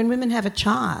 When women have a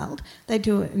child, they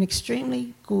do an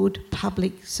extremely good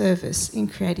public service in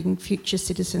creating future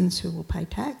citizens who will pay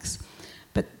tax.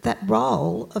 But that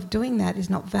role of doing that is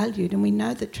not valued, and we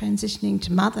know that transitioning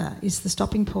to mother is the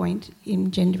stopping point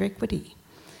in gender equity.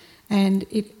 And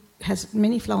it has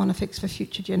many flow-on effects for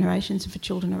future generations and for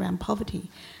children around poverty.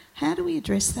 How do we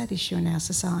address that issue in our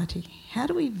society? How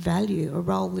do we value a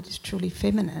role that is truly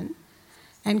feminine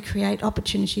and create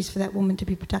opportunities for that woman to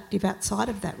be productive outside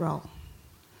of that role?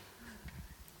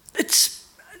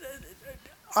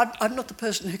 I'm not the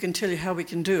person who can tell you how we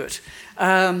can do it.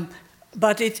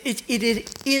 But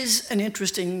it is an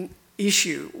interesting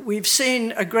issue. We've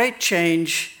seen a great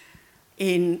change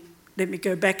in, let me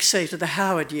go back, say, to the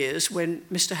Howard years, when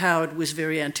Mr. Howard was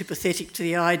very antipathetic to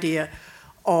the idea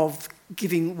of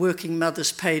giving working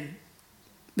mothers paid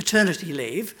maternity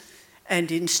leave,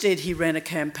 and instead he ran a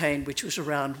campaign which was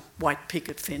around white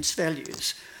picket fence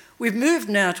values. We've moved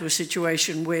now to a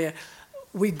situation where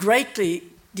the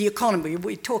economy,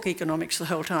 we talk economics the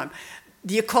whole time,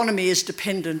 the economy is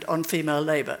dependent on female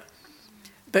labour.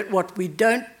 But what we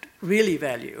don't really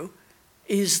value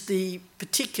is the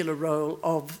particular role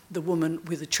of the woman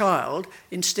with a child.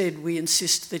 Instead, we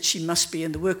insist that she must be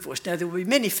in the workforce. Now, there will be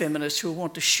many feminists who will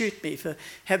want to shoot me for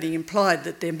having implied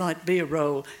that there might be a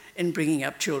role in bringing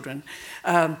up children.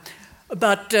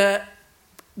 But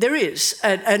there is,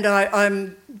 and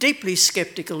I'm deeply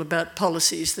sceptical about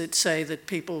policies that say that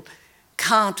people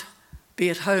can't be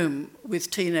at home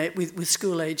with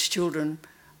school-age children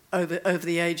over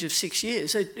the age of 6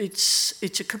 years.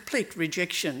 It's a complete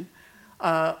rejection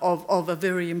of a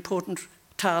very important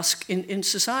task in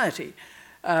society.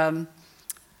 And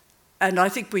I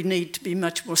think we need to be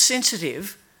much more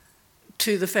sensitive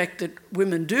to the fact that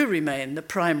women do remain the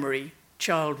primary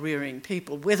child-rearing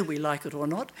people, whether we like it or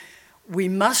not. We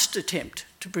must attempt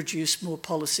to produce more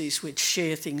policies which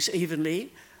share things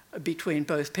evenly between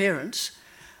both parents.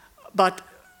 But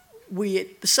we,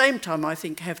 at the same time, I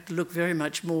think, have to look very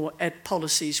much more at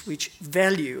policies which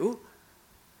value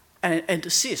and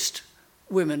assist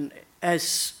women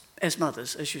as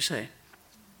mothers, as you say.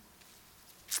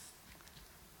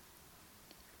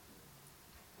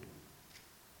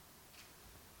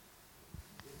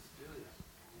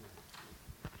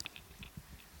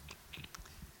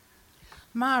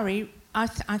 Mari, I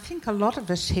think a lot of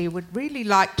us here would really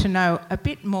like to know a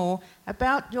bit more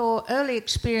about your early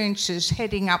experiences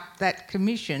heading up that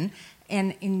commission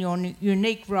and in your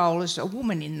unique role as a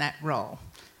woman in that role.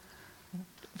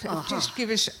 Just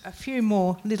give us a few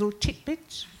more little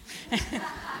tidbits.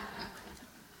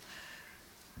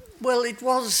 Well,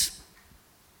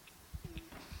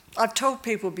 I've told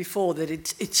people before that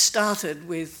it started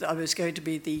with, I was going to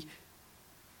be the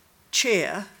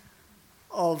chair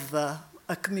of a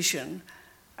commission,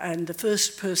 and the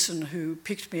first person who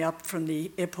picked me up from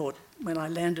the airport when I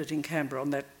landed in Canberra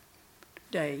on that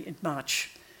day in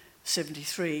March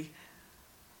 1973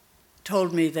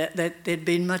 told me that there'd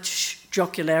been much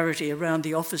jocularity around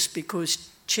the office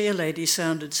because chair lady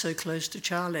sounded so close to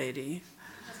char lady.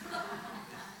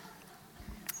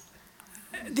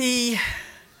 The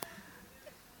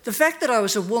fact that I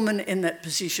was a woman in that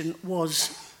position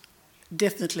was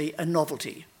definitely a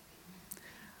novelty.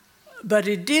 But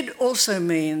it did also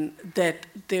mean that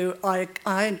I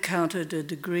encountered a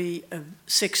degree of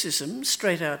sexism,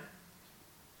 straight out,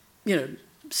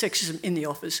 sexism in the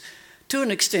office, to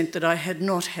an extent that I had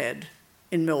not had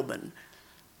in Melbourne.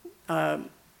 And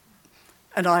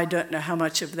I don't know how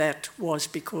much of that was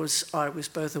because I was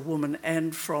both a woman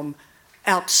and from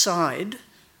outside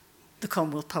the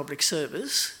Commonwealth Public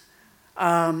Service,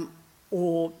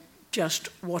 or just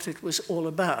what it was all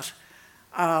about.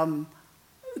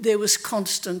 There was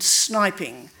constant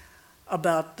sniping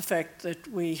about the fact that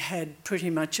we had pretty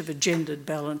much of a gendered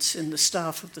balance in the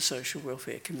staff of the Social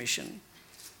Welfare Commission.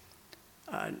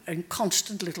 And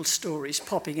constant little stories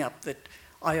popping up that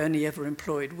I only ever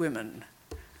employed women,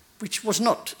 which was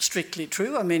not strictly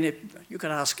true. I mean, you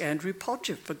could ask Andrew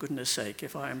Podger, for goodness sake,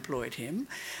 if I employed him.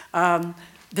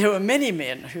 There were many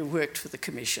men who worked for the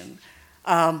Commission,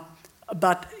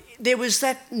 but there was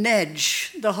that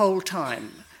nudge the whole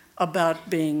time about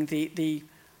being the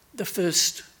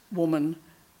first woman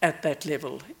at that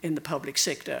level in the public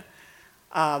sector.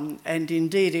 And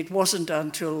indeed, it wasn't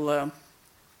until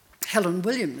Helen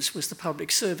Williams was the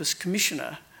Public Service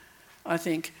Commissioner, I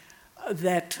think,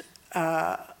 that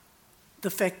the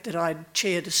fact that I'd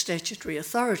chaired a statutory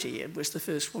authority, and was the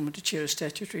first woman to chair a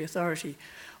statutory authority,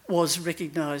 was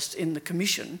recognised in the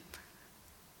commission,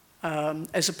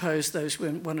 as opposed to those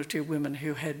one or two women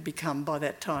who had become, by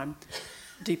that time,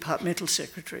 departmental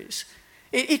secretaries.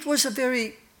 It was a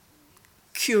very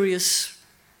curious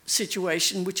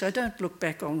situation, which I don't look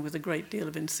back on with a great deal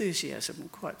of enthusiasm,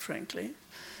 quite frankly.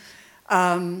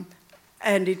 And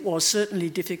it was certainly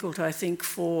difficult, I think,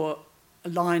 for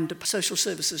aligned social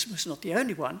services, was not the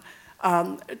only one,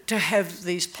 to have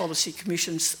these policy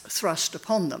commissions thrust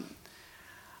upon them.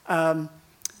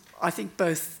 I think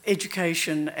both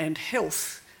education and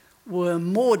health were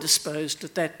more disposed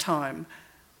at that time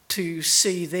to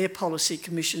see their policy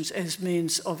commissions as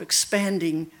means of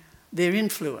expanding their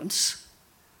influence,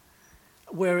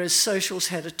 whereas socials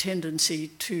had a tendency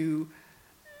to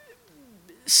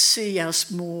see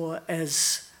us more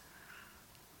as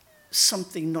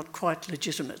something not quite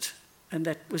legitimate, and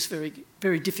that was very,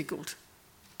 very difficult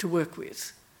to work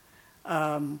with.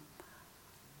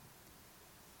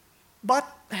 But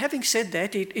having said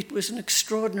that, it was an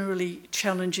extraordinarily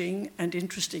challenging and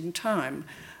interesting time.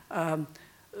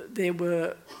 There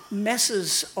were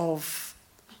masses of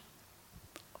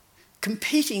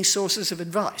competing sources of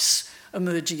advice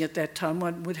emerging at that time.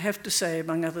 One would have to say,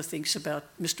 among other things, about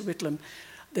Mr. Whitlam,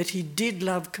 that he did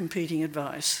love competing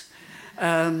advice.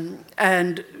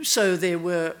 And so there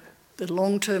were the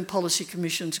long-term policy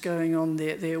commissions going on,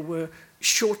 there were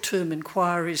short-term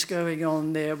inquiries going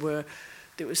on, there was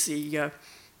the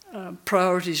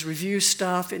priorities review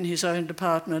staff in his own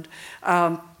department.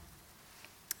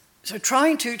 So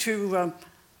trying to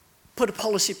put a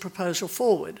policy proposal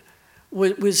forward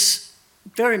was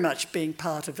very much being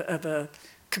part of a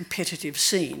competitive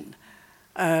scene.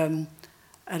 And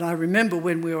I remember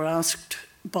when we were asked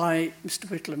by Mr.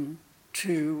 Whitlam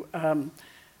to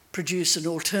produce an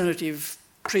alternative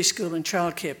preschool and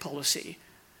childcare policy,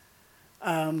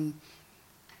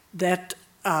 that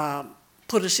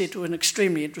put us into an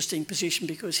extremely interesting position,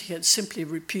 because he had simply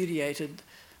repudiated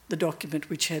the document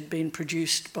which had been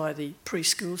produced by the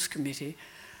Preschools Committee.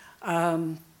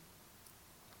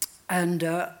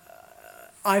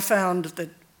 I found that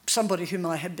somebody whom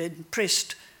I had been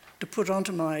pressed to put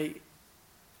onto my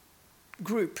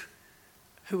group,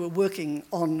 who were working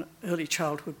on early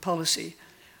childhood policy,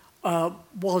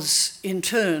 was in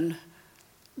turn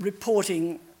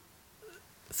reporting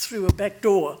through a back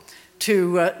door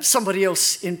to somebody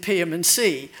else in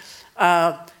PM&C.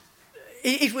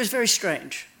 It was very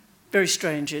strange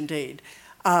indeed.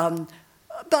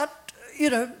 But, you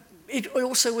know, it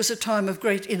also was a time of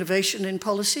great innovation in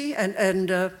policy,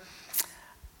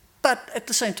 but at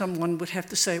the same time one would have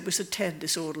to say it was a tad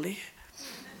disorderly.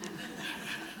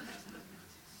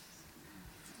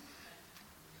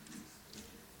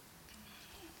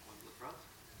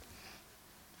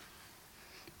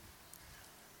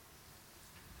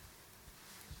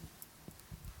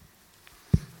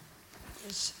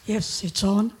 Yes, it's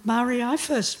on. Mari, I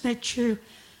first met you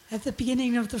at the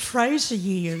beginning of the Fraser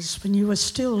years when you were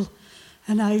still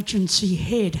an agency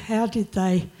head. How did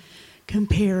they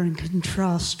compare and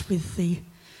contrast with the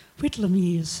Whitlam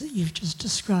years that you've just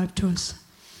described to us?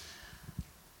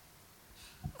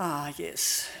 Ah,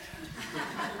 yes.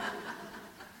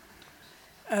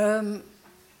 Well,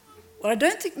 I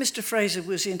don't think Mr. Fraser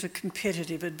was into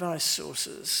competitive advice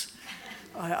sources.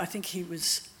 I think he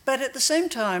was... But at the same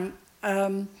time,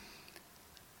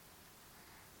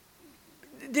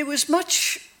 there was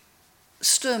much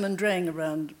sturm and drang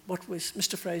around what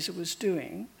Mr. Fraser was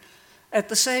doing. At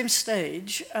the same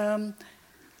stage,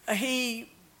 he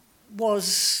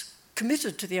was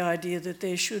committed to the idea that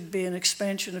there should be an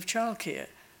expansion of childcare,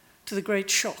 to the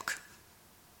great shock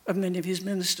of many of his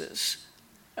ministers.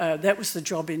 That was the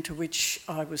job into which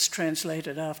I was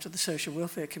translated after the Social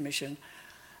Welfare Commission.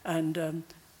 And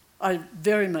I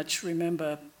very much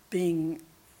remember being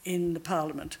in the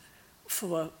Parliament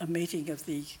for a meeting of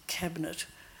the Cabinet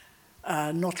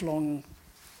not long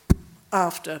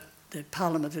after the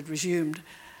Parliament had resumed,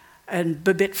 and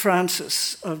Babette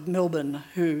Francis of Melbourne,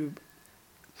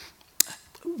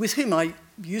 with whom I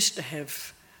used to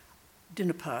have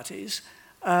dinner parties,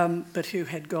 but who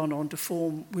had gone on to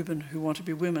form Women Who Want to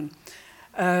Be Women,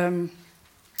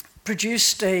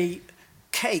 produced a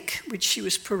cake which she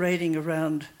was parading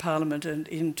around Parliament and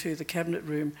into the Cabinet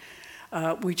room,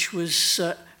 which was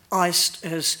iced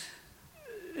as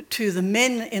 "to the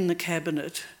men in the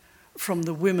Cabinet from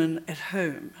the women at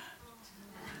home."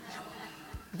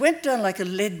 Went down like a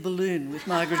lead balloon with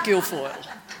Margaret Guilfoyle.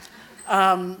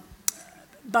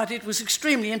 But it was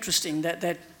extremely interesting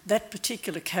that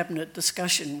particular Cabinet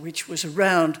discussion, which was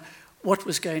around what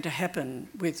was going to happen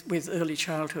with early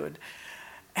childhood,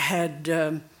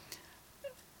 had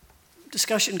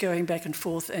discussion going back and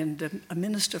forth, and a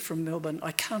minister from Melbourne,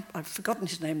 I've forgotten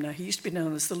his name now, he used to be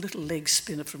known as the little leg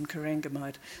spinner from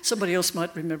Corangamite, somebody else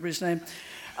might remember his name,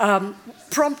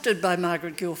 prompted by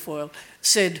Margaret Guilfoyle,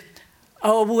 said,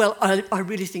 "Oh, well, I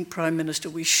really think, Prime Minister,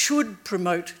 we should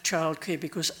promote childcare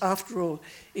because, after all,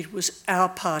 it was our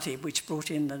party which brought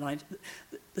in the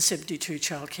 72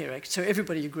 Childcare Act." So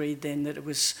everybody agreed then that it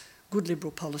was good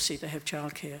Liberal policy to have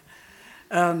childcare.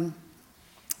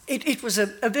 It was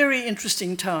a very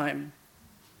interesting time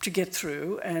to get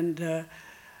through, and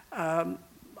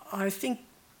I think,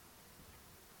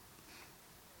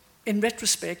 in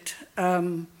retrospect,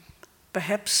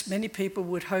 perhaps many people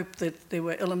would hope that there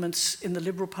were elements in the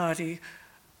Liberal Party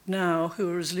now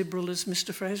who are as liberal as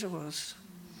Mr. Fraser was.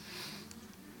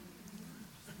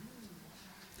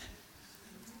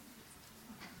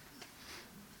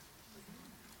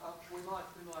 We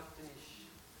might finish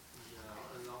now,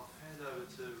 and I'll hand over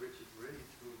to Richard Reid,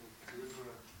 who will deliver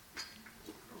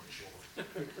a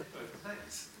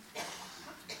thanks.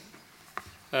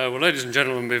 Well, ladies and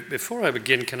gentlemen, before I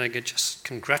begin, can I just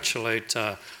congratulate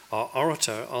our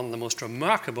orator on the most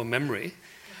remarkable memory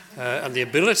and the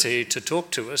ability to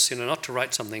talk to us, not to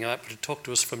write something out, but to talk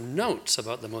to us from notes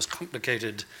about the most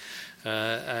complicated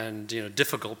and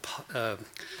difficult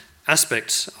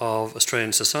aspects of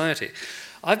Australian society.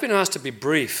 I've been asked to be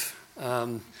brief,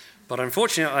 but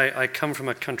unfortunately I come from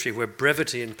a country where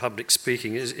brevity in public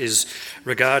speaking is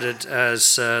regarded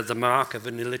as the mark of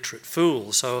an illiterate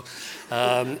fool. So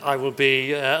I will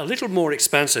be a little more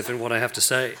expansive in what I have to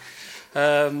say.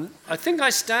 I think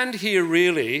I stand here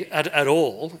really at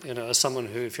all, as someone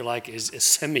who, if you like, is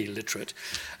semi-literate,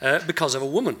 because of a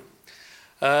woman.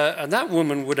 And that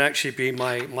woman would actually be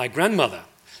my grandmother,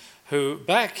 who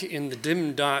back in the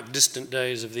dim, dark, distant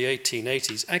days of the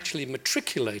 1880s actually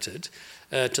matriculated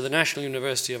to the National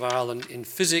University of Ireland in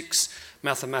physics,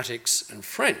 mathematics and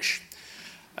French.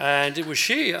 And it was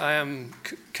she, I am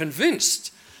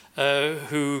convinced,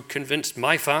 who convinced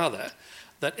my father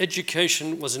that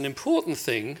education was an important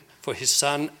thing for his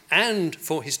son and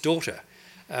for his daughter,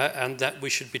 and that we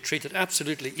should be treated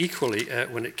absolutely equally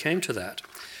when it came to that.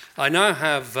 I now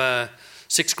have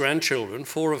 6 grandchildren,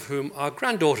 4 of whom are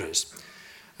granddaughters.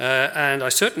 And I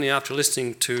certainly, after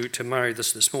listening to Murray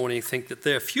this morning, think that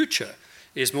their future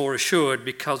is more assured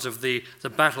because of the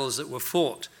battles that were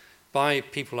fought by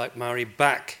people like Murray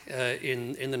back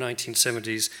in the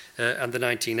 1970s and the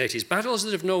 1980s. Battles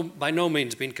that have by no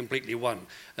means been completely won,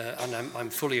 and I'm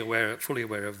fully aware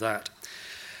of that.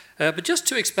 But just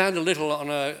to expand a little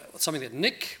on something that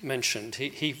Nick mentioned,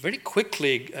 he very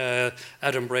quickly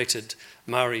adumbrated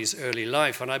Murray's early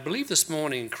life. And I believe this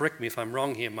morning, correct me if I'm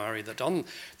wrong here, Murray, that on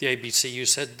the ABC you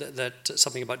said that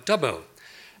something about Dubbo.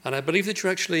 And I believe that you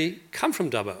actually come from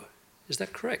Dubbo. Is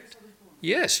that correct?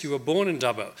 Yes, you were born in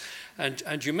Dubbo.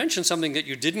 And you mentioned something that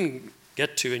you didn't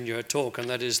get to in your talk, and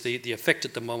that is the effect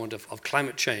at the moment of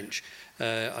climate change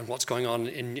and what's going on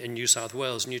in New South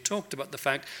Wales. And you talked about the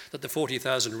fact that the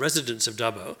 40,000 residents of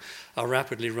Dubbo are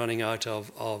rapidly running out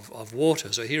of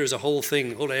water. So here is a whole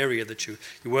area that you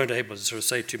weren't able to sort of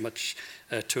say too much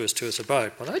to us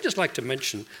about. But I'd just like to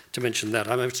mention that.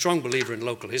 I'm a strong believer in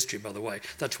local history, by the way.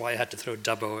 That's why I had to throw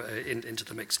Dubbo into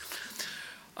the mix.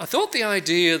 I thought the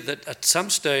idea that at some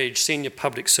stage senior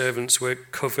public servants were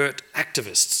covert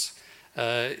activists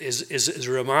is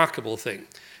a remarkable thing.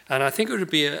 And I think it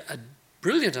would be a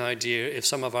brilliant idea if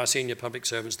some of our senior public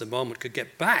servants at the moment could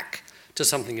get back to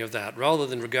something of that, rather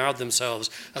than regard themselves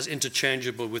as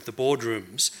interchangeable with the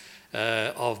boardrooms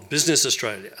of Business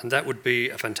Australia. And that would be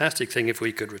a fantastic thing if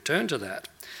we could return to that.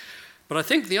 But I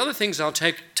think the other things I'll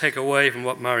take away from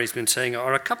what Murray's been saying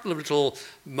are a couple of little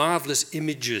marvellous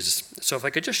images. So if I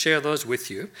could just share those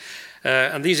with you.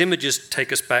 And these images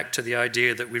take us back to the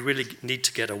idea that we really need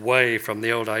to get away from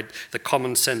the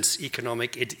common sense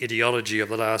economic ideology of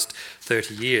the last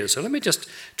 30 years. So let me just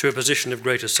to a position of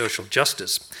greater social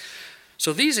justice.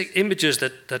 So these images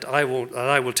that I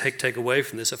will take away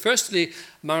from this are firstly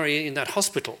Murray in that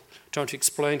hospital trying to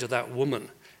explain to that woman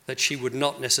that she would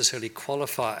not necessarily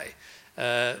qualify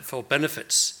for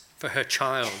benefits for her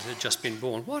child who had just been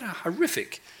born. What a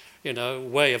horrific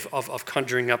way of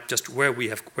conjuring up just where we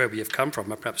have come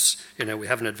from, or perhaps we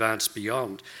haven't advanced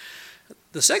beyond.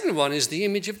 The second one is the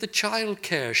image of the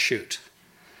childcare shoot.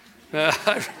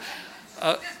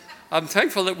 I'm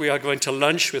thankful that we are going to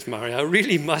lunch with Murray. I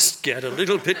really must get a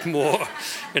little bit more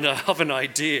of an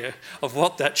idea of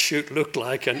what that shoot looked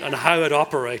like and how it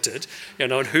operated,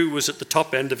 and who was at the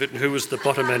top end of it and who was at the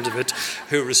bottom end of it,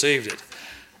 who received it.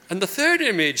 And the third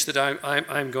image that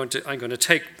I'm going to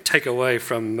take away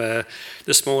from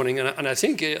this morning, and I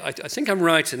think I'm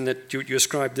right in that you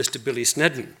ascribed this to Billy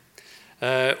Snedden,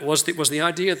 was the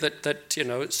idea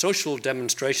that social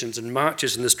demonstrations and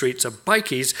marches in the streets are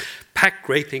bikies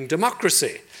pack-raping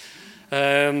democracy.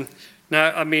 Now,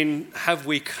 I mean, have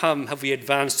we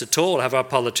advanced at all? Have our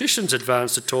politicians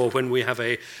advanced at all when we have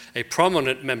a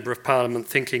prominent member of Parliament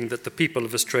thinking that the people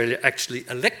of Australia actually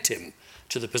elect him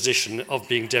to the position of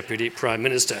being Deputy Prime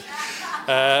Minister?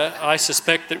 I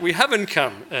suspect that we haven't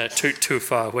come too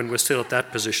far when we're still at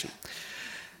that position.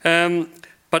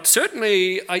 But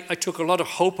certainly, I took a lot of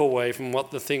hope away from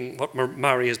what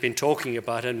Mari has been talking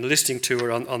about and listening to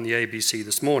her on the ABC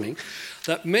this morning,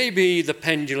 that maybe the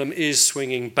pendulum is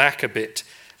swinging back a bit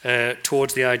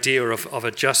towards the idea of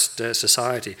a just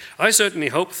society. I certainly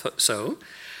hope so.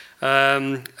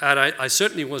 And I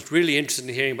certainly was really interested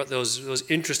in hearing about those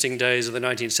interesting days of the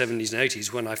 1970s and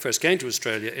 80s when I first came to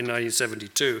Australia in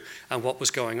 1972 and what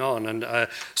was going on. And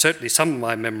certainly some of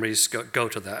my memories go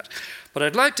to that. But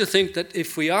I'd like to think that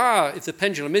if the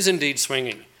pendulum is indeed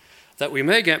swinging, that we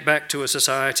may get back to a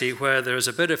society where there is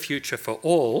a better future for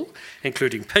all,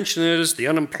 including pensioners, the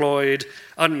unemployed,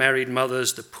 unmarried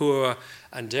mothers, the poor,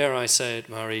 and dare I say it,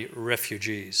 Mari,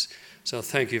 refugees. So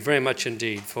thank you very much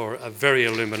indeed for a very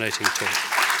illuminating talk.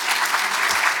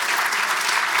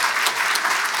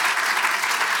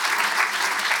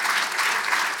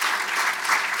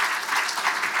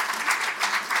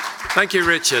 Thank you,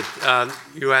 Richard.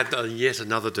 You add yet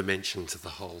another dimension to the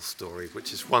whole story,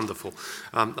 which is wonderful.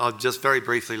 I'd just very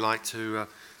briefly like to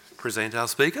present our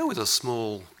speaker with a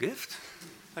small gift.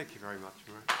 Thank you very much,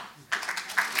 Mari.